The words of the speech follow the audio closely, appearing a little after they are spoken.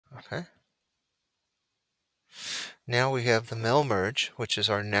Okay. Now we have the mail merge, which is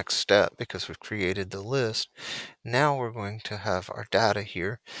our next step because we've created the list. Now we're going to have our data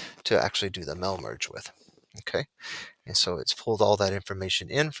here to actually do the mail merge with. Okay. And so it's pulled all that information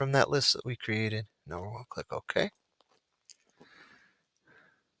in from that list that we created. Now we're going to click OK.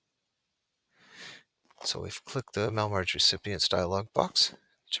 So we've clicked the mail merge recipients dialog box.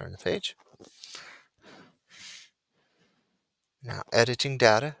 Turn the page. Now editing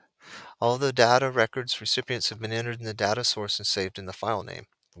data. All the data records recipients have been entered in the data source and saved in the file name.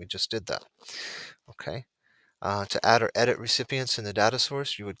 We just did that. Okay. To add or edit recipients in the data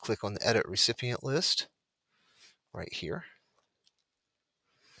source, you would click on the edit recipient list right here.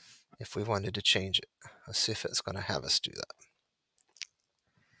 If we wanted to change it, let's see if it's going to have us do that.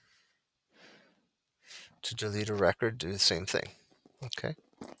 To delete a record, do the same thing. Okay.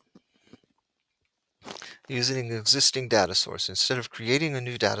 Using an existing data source. Instead of creating a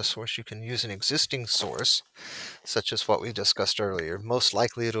new data source, you can use an existing source, such as what we discussed earlier. Most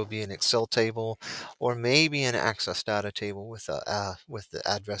likely it'll be an Excel table or maybe an Access data table with the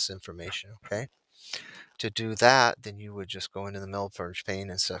address information. Okay. To do that, then you would just go into the mail merge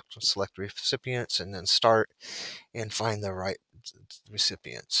pane and select recipients and then start and find the right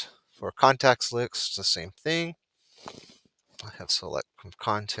recipients. For contacts list, it's the same thing. I have select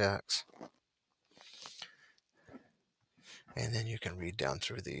contacts. And then you can read down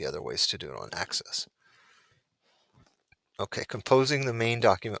through the other ways to do it on Access. Okay, composing the main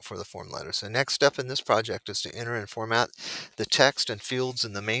document for the form letters. The next step in this project is to enter and format the text and fields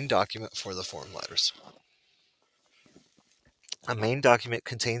in the main document for the form letters. A main document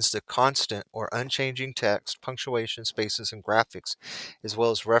contains the constant or unchanging text, punctuation, spaces, and graphics, as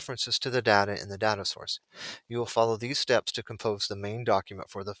well as references to the data in the data source. You will follow these steps to compose the main document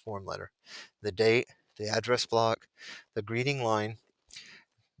for the form letter. The date, the address block, the greeting line,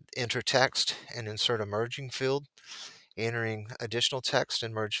 enter text and insert a merging field, entering additional text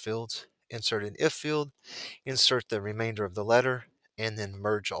and merge fields, insert an if field, insert the remainder of the letter, and then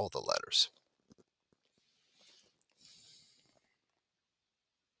merge all the letters.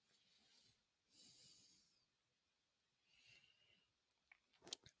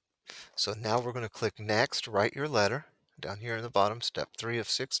 So now we're going to click Next, write your letter. Down here in the bottom, step 3 of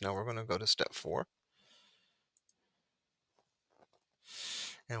 6. Now we're going to go to step 4.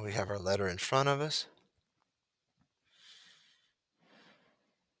 And we have our letter in front of us.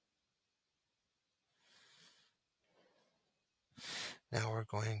 Now we're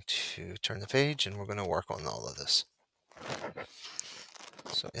going to turn the page and we're going to work on all of this.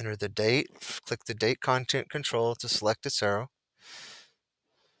 So enter the date, click the date content control to select its arrow.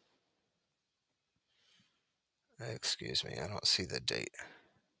 Excuse me, I don't see the date.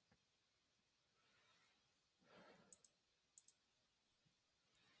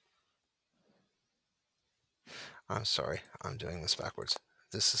 I'm sorry, I'm doing this backwards.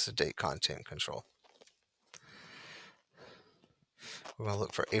 This is the date content control. We're going to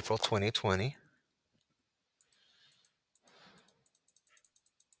look for April 2020.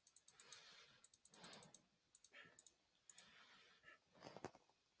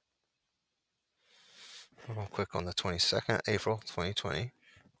 We're going to click on the 22nd, April 2020.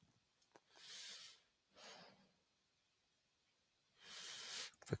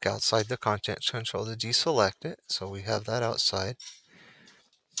 Click outside the content control to deselect it. So we have that outside.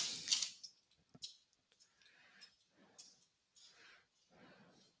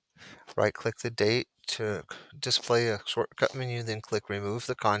 Right click the date to display a shortcut menu, then click remove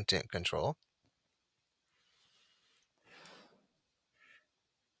the content control.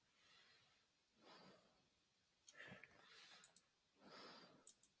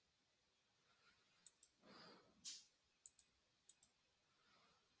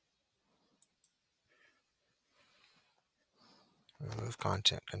 Remove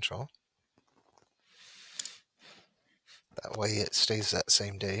content control. That way it stays that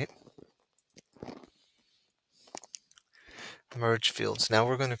same date. Merge fields. Now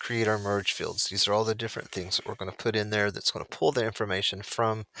we're going to create our merge fields. These are all the different things that we're going to put in there that's going to pull the information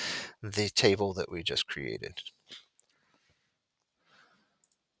from the table that we just created.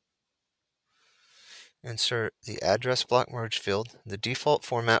 Insert the address block merge field. The default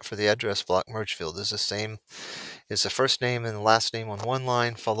format for the address block merge field is the same as the first name and the last name on one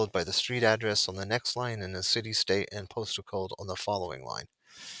line, followed by the street address on the next line and the city, state, and postal code on the following line.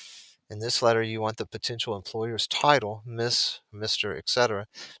 In this letter, you want the potential employer's title, Miss, Mr., etc.,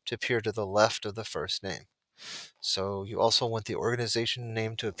 to appear to the left of the first name. So you also want the organization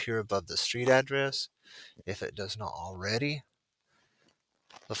name to appear above the street address if it does not already.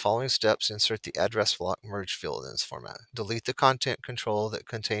 The following steps insert the address block merge field in this format. Delete the content control that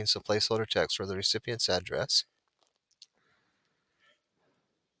contains the placeholder text for the recipient's address.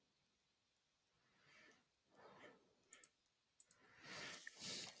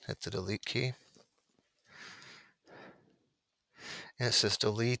 Hit the delete key. And it says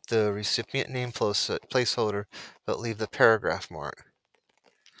delete the recipient name placeholder, but leave the paragraph mark.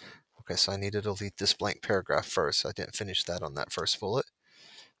 Okay, so I need to delete this blank paragraph first. I didn't finish that on that first bullet.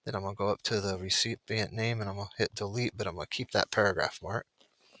 Then I'm going to go up to the recipient name and I'm going to hit delete, but I'm going to keep that paragraph mark.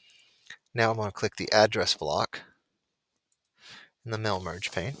 Now I'm going to click the address block in the mail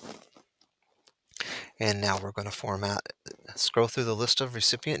merge pane. And now we're going to scroll through the list of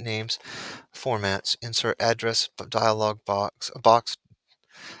recipient names, formats, insert address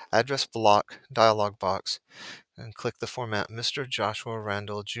address block dialog box, and click the format Mr. Joshua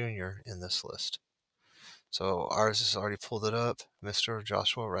Randall Jr. in this list. So ours has already pulled it up, Mr.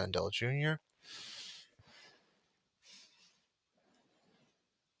 Joshua Randall Jr.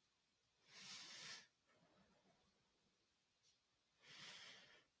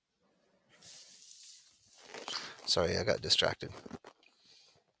 Sorry, I got distracted.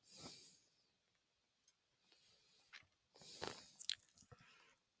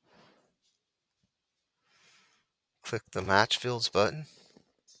 Click the Match Fields button.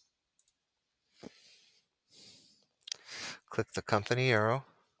 Click the company arrow.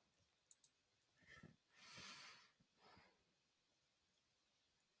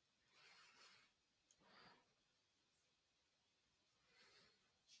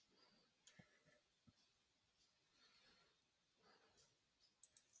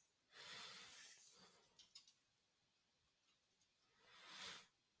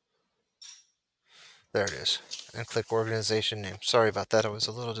 There it is. And click organization name. Sorry about that, I was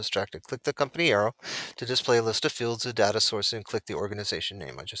a little distracted. Click the company arrow to display a list of fields of data source and click the organization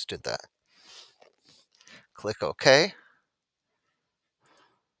name. I just did that. Click OK.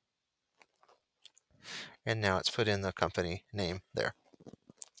 And now it's put in the company name there.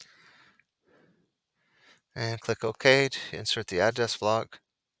 And click OK to insert the address block.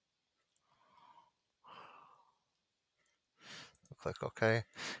 Click OK.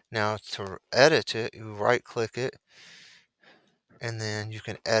 Now to edit it, you right click it, and then you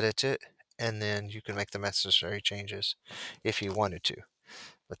can edit it, and then you can make the necessary changes if you wanted to.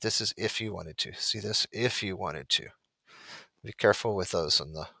 But this is if you wanted to. See this? If you wanted to. Be careful with those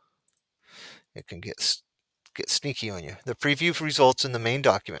it can get sneaky on you. The preview results in the main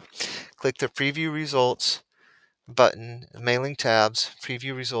document. Click the preview results button, mailing tabs,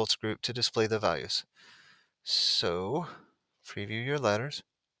 preview results group to display the values. So preview your letters.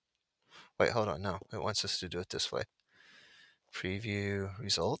 Wait, hold on. No, it wants us to do it this way. Preview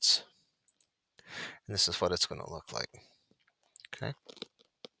results. And this is what it's going to look like. Okay.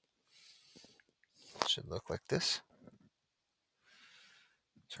 It should look like this.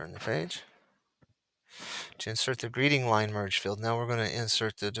 Turn the page. To insert the greeting line merge field, now we're going to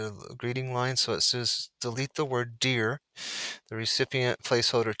insert the greeting line. So it says delete the word dear, the recipient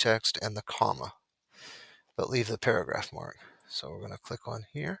placeholder text, and the comma, but leave the paragraph mark. So we're going to click on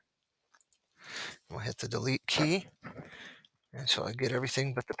here. We'll hit the delete key until I get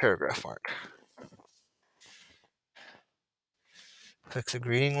everything but the paragraph mark. Click the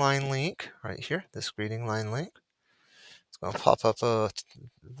greeting line link right here, this greeting line link. It's going to pop up a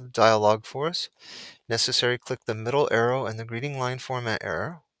dialog for us. Necessary, click the middle arrow and the greeting line format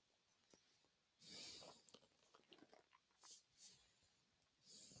arrow.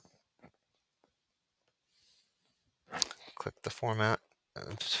 Click the format,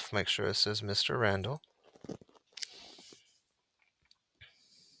 make sure it says Mr. Randall.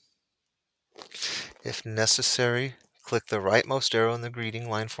 If necessary, click the rightmost arrow in the greeting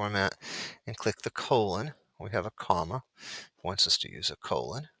line format and click the colon. We have a comma. It wants us to use a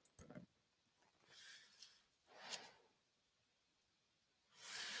colon.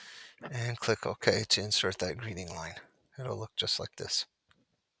 And click OK to insert that greeting line. It'll look just like this.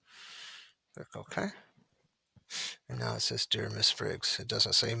 Click OK. And now it says Dear Miss Briggs. It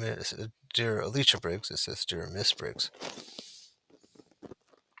doesn't say Dear Alicia Briggs, it says Dear Miss Briggs.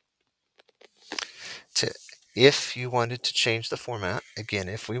 If you wanted to change the format, again,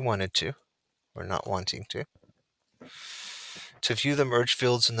 if we wanted to, we're not wanting to view the merge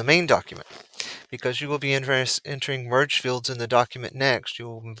fields in the main document. Because you will be entering merge fields in the document next, you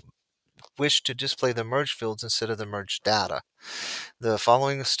will wish to display the merge fields instead of the merged data. The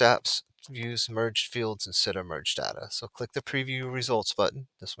following steps use merged fields instead of merged data. So click the preview results button,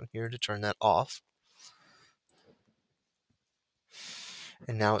 this one here, to turn that off.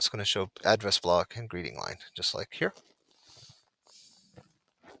 And now it's going to show address block and greeting line, just like here.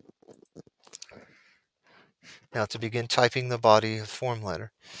 Now to begin typing the body of form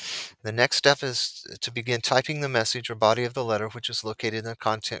letter. The next step is to begin typing the message or body of the letter, which is located in the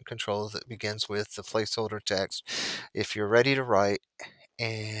content control that begins with the placeholder text. If you're ready to write,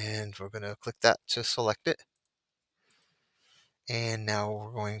 and we're going to click that to select it. And now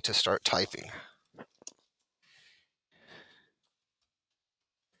we're going to start typing.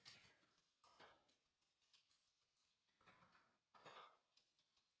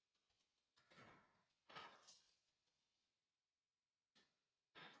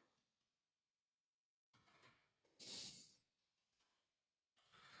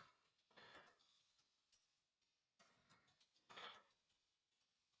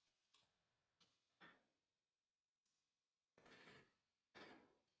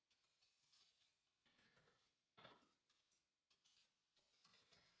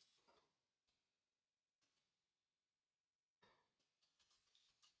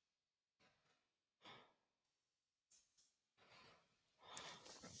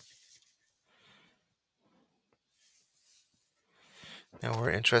 Now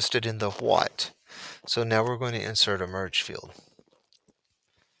we're interested in the what. So now we're going to insert a merge field.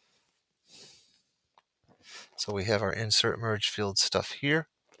 So we have our insert merge field stuff here.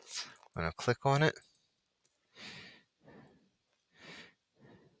 I'm going to click on it.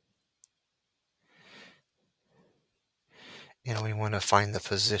 And we want to find the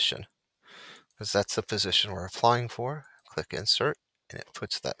position, because that's the position we're applying for. Click insert, and it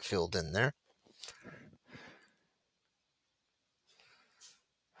puts that field in there.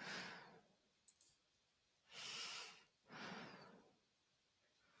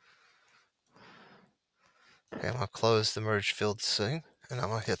 Okay, I'm going to close the merge field thing, and I'm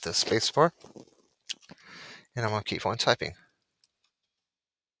going to hit the spacebar, and I'm going to keep on typing.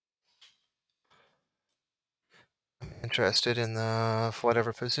 I'm interested in the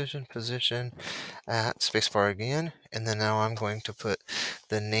whatever position at spacebar again, and then now I'm going to put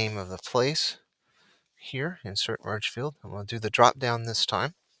the name of the place here, insert merge field. I'm going to do the drop down this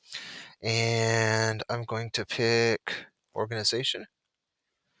time, and I'm going to pick organization.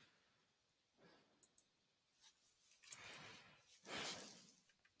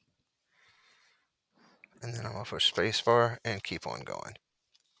 And then I'm going to push spacebar and keep on going.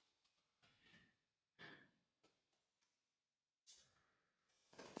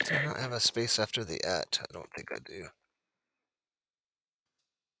 Do I not have a space after the at? I don't think I do.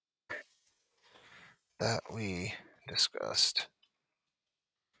 That we discussed.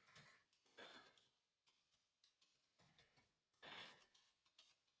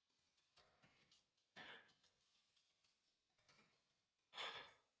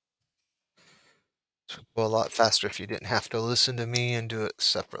 It would go a lot faster if you didn't have to listen to me and do it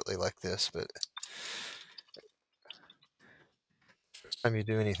separately like this, but first time you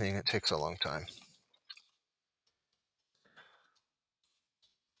do anything, it takes a long time.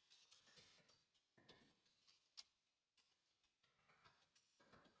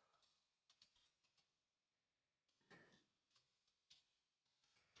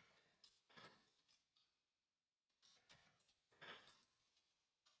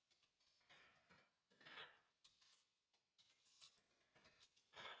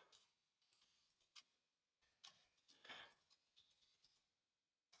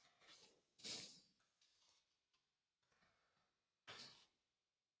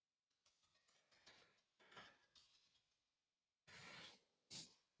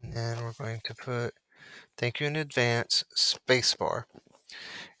 And then we're going to put thank you in advance, spacebar.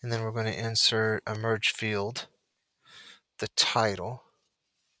 And then we're going to insert a merge field, the title.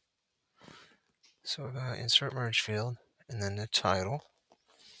 So we're going to insert merge field and then the title.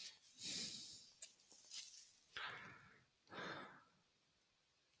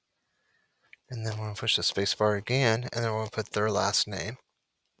 And then we're going to push the spacebar again, and then we're going to put their last name.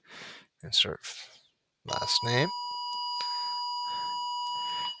 Insert last name.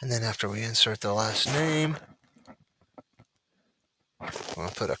 And then after we insert the last name, we're going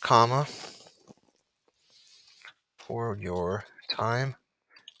to put a comma for your time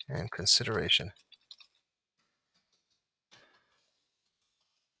and consideration.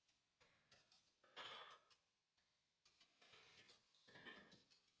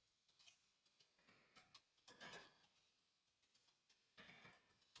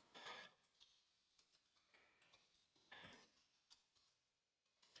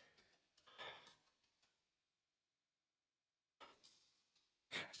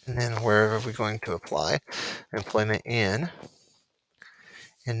 And then wherever we're going to apply employment in.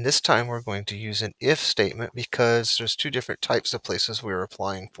 And this time we're going to use an if statement because there's two different types of places we're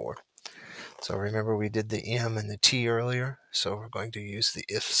applying for. So remember we did the M and the T earlier, so we're going to use the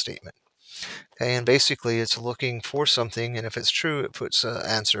if statement. Okay, and basically it's looking for something, and if it's true, it puts an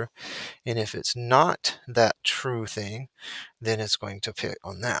answer. And if it's not that true thing, then it's going to pick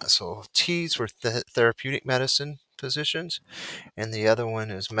on that. So T's were therapeutic medicine positions, and the other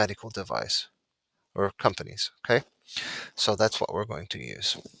one is medical device or companies. Okay, so that's what we're going to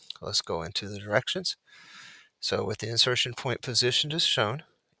use. Let's go into the directions. So with the insertion point positioned as shown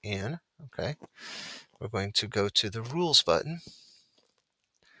in, okay, we're going to go to the rules button,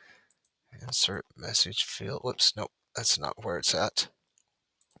 insert message field. Whoops, nope, that's not where it's at.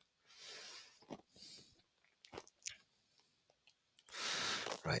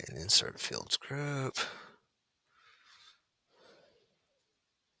 Right, and insert fields group,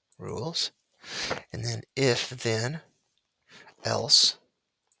 rules, and then if, then, else,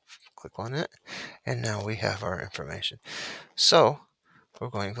 click on it, and now we have our information. So we're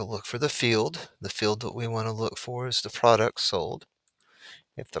going to look for the field. The field that we want to look for is the product sold.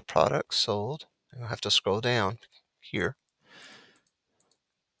 If the product sold, you'll have to scroll down here.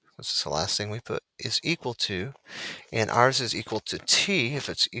 This is the last thing we put, is equal to, and ours is equal to T. If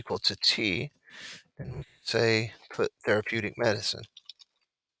it's equal to T, then we say put therapeutic medicine.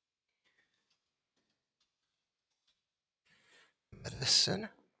 Medicine.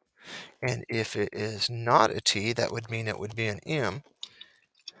 And if it is not a T, that would mean it would be an M,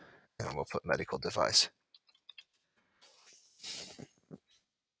 and we'll put medical device.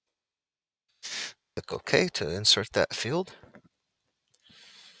 Click OK to insert that field.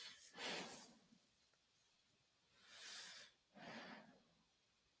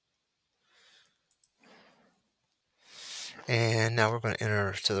 And now we're going to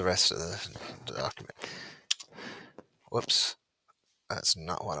enter to the rest of the document. Whoops, that's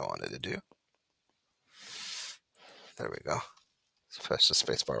not what I wanted to do. There we go. Let's press the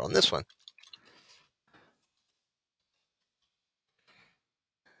spacebar on this one.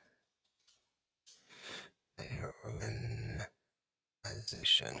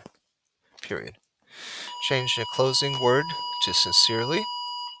 Organization. Period. Change the closing word to sincerely.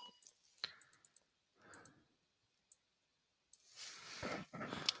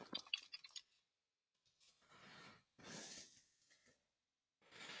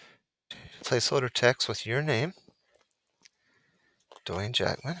 Placeholder text with your name, Dwayne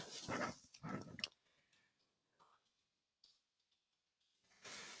Jackman.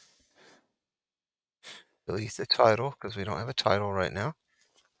 Delete the title because we don't have a title right now.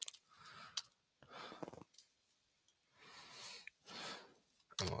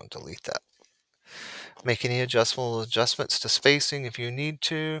 I'm going to delete that. Make any adjustments to spacing if you need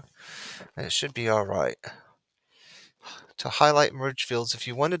to, and it should be all right. To highlight merge fields, if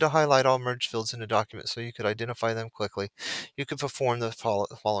you wanted to highlight all merge fields in a document so you could identify them quickly, you could perform the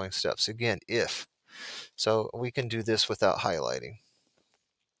following steps. Again, if. So we can do this without highlighting.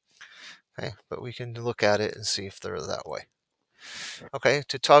 Okay, but we can look at it and see if they're that way. Okay,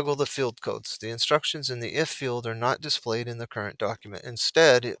 to toggle the field codes, the instructions in the if field are not displayed in the current document.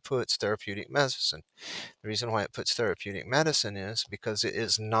 Instead, it puts therapeutic medicine. The reason why it puts therapeutic medicine is because it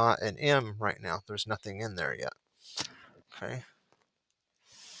is not an M right now. There's nothing in there yet. Okay.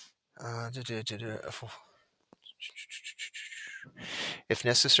 If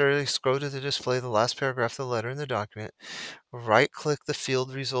necessary, scroll to the display the last paragraph of the letter in the document. Right-click the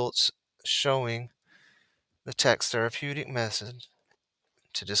field results showing the text therapeutic medicine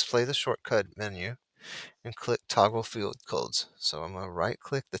to display the shortcut menu and click toggle field codes. So I'm going to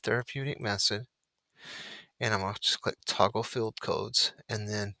right-click the therapeutic method and I'm going to just click toggle field codes, and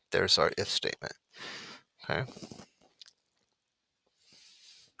then there's our if statement. Okay.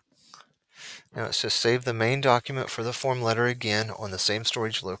 Now it says save the main document for the form letter again on the same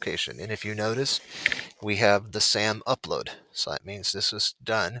storage location. And if you notice, we have the SAM upload. So that means this is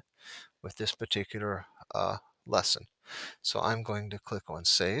done with this particular lesson. So I'm going to click on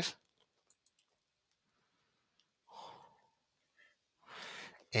save.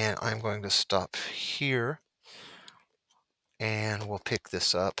 And I'm going to stop here, and we'll pick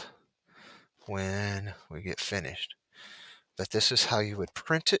this up when we get finished. But this is how you would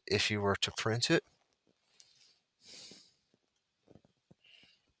print it if you were to print it.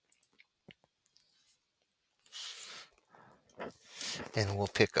 And we'll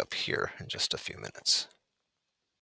pick up here in just a few minutes.